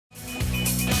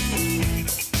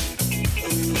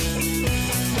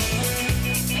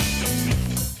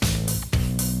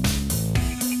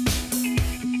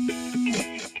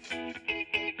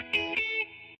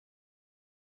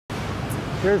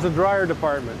Here's the dryer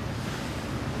department.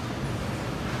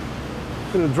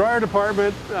 In the dryer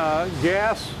department,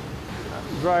 gas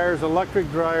dryers, electric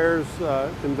dryers,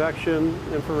 convection,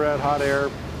 infrared, hot air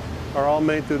are all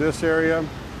made through this area.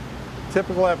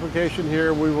 Typical application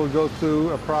here, we will go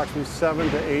through approximately 7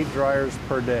 to 8 dryers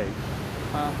per day.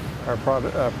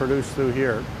 Are produced through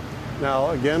here.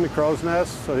 Now again, the crow's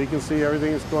nest, so he can see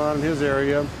everything that's going on in his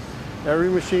area. Every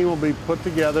machine will be put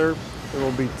together. It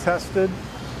will be tested,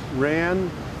 ran.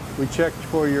 We checked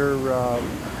for your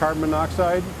carbon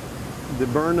monoxide, the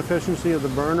burn efficiency of the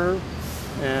burner,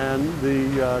 and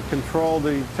the control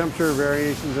the temperature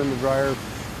variations in the dryer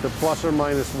to plus or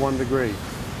minus 1 degree.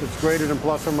 If it's greater than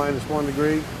plus or minus 1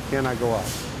 degree, cannot go out.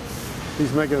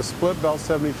 He's making a split belt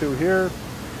 72 here.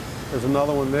 There's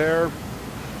another one there,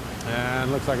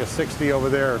 and looks like a 60 over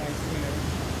there.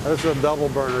 This is a double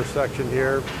burner section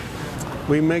here.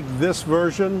 We make this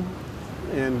version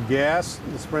in gas,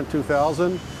 the Sprint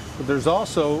 2000, but there's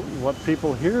also, what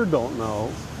people here don't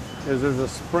know, is there's a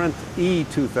Sprint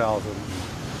E2000.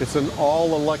 It's an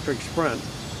all-electric Sprint.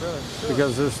 Really?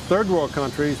 Because there's third world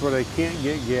countries where they can't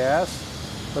get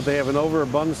gas, but they have an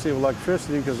overabundance of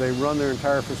electricity because they run their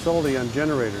entire facility on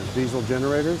generators, diesel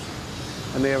generators,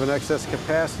 and they have an excess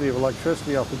capacity of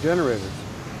electricity off the generators.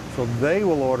 So they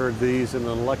will order these in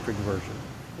an electric version.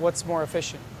 What's more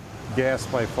efficient? Gas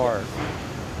by far.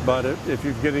 But if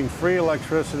you're getting free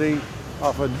electricity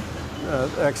off of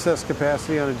excess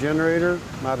capacity on a generator,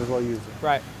 might as well use it.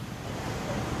 Right.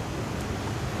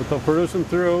 But they'll produce them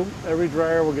through. Every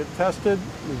dryer will get tested,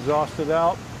 exhausted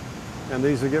out, and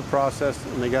these will get processed,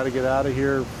 and they got to get out of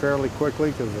here fairly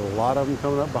quickly because there's a lot of them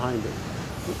coming up behind it.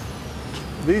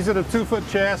 These are the 2-foot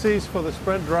chassis for the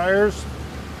Sprint dryers.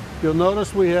 You'll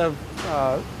notice we have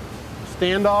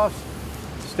standoffs.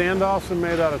 Standoffs are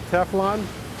made out of Teflon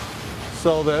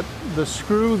so that the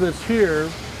screw that's here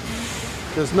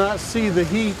does not see the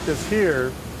heat that's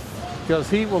here, because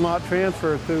heat will not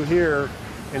transfer through here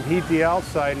and heat the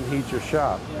outside and heat your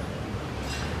shop.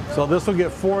 So this will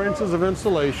get 4 inches of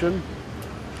insulation.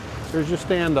 Here's your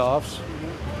standoffs.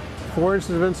 4 inches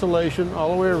of insulation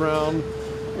all the way around.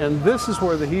 And this is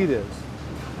where the heat is.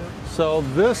 So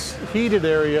this heated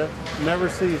area never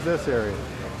sees this area.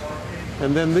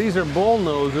 And then these are bull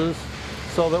noses,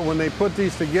 so that when they put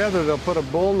these together, they'll put a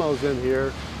bull nose in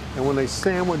here, and when they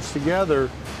sandwich together,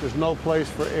 there's no place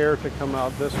for air to come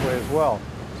out this way as well.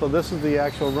 So this is the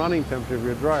actual running temperature of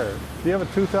your dryer. Do you have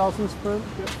a 2000 Sprint?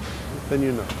 Yep. Then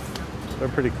you know. They're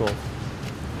pretty cool.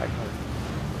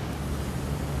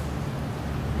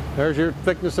 There's your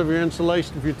thickness of your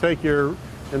insulation. If you take your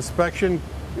inspection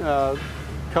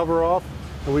cover off,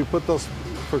 and we put those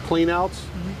for clean outs,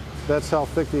 that's how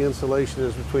thick the insulation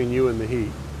is between you and the heat.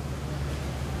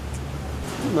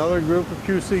 Another group of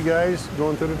QC guys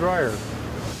going through the dryer.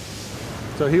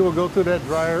 So he will go through that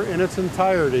dryer in its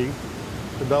entirety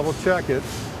to double check it,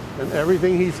 and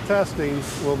everything he's testing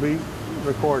will be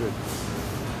recorded.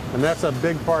 And that's a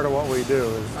big part of what we do,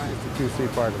 is the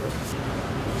QC part of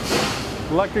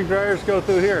it. Electric dryers go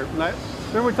through here.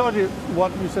 Remember we told you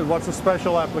what you said, what's a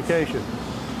special application?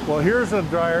 Well, here's a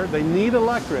dryer, they need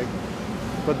electric,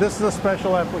 but this is a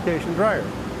special application dryer.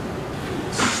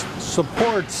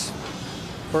 Supports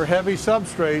for heavy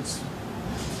substrates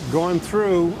going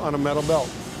through on a metal belt,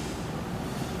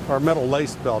 or metal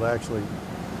laced belt actually.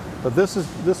 But this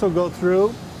will go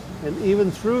through, and even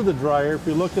through the dryer, if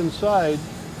you look inside,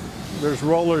 there's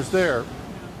rollers there.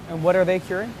 And what are they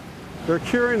curing? They're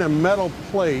curing a metal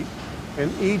plate, and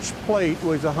each plate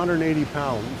weighs 180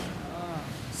 pounds.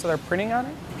 So they're printing on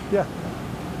it? Yeah.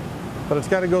 But it's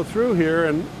got to go through here,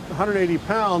 and 180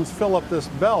 pounds fill up this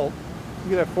belt. You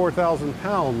could have 4,000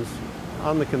 pounds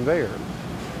on the conveyor.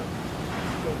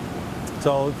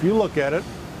 So if you look at it,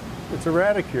 it's a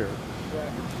Radicure.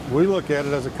 We look at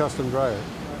it as a custom dryer.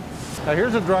 Now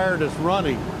here's a dryer that's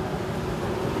running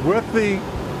with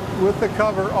the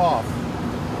cover off.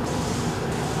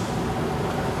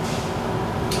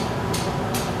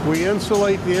 We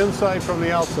insulate the inside from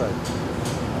the outside.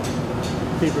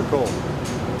 Keep it cool.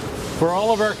 For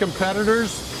all of our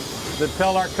competitors that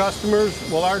tell our customers,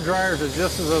 well, our dryers are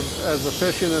just as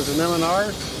efficient as an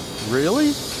M&R,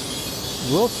 really?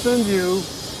 We'll send you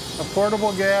a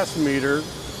portable gas meter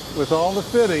with all the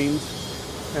fittings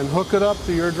and hook it up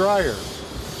to your dryer.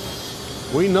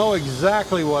 We know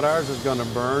exactly what ours is going to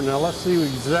burn. Now let's see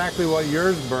exactly what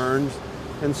yours burns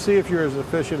and see if you're as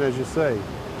efficient as you say.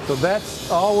 So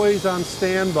that's always on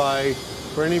standby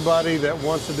for anybody that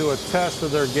wants to do a test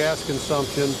of their gas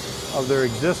consumption of their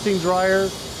existing dryer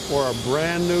or a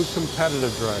brand new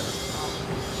competitive dryer.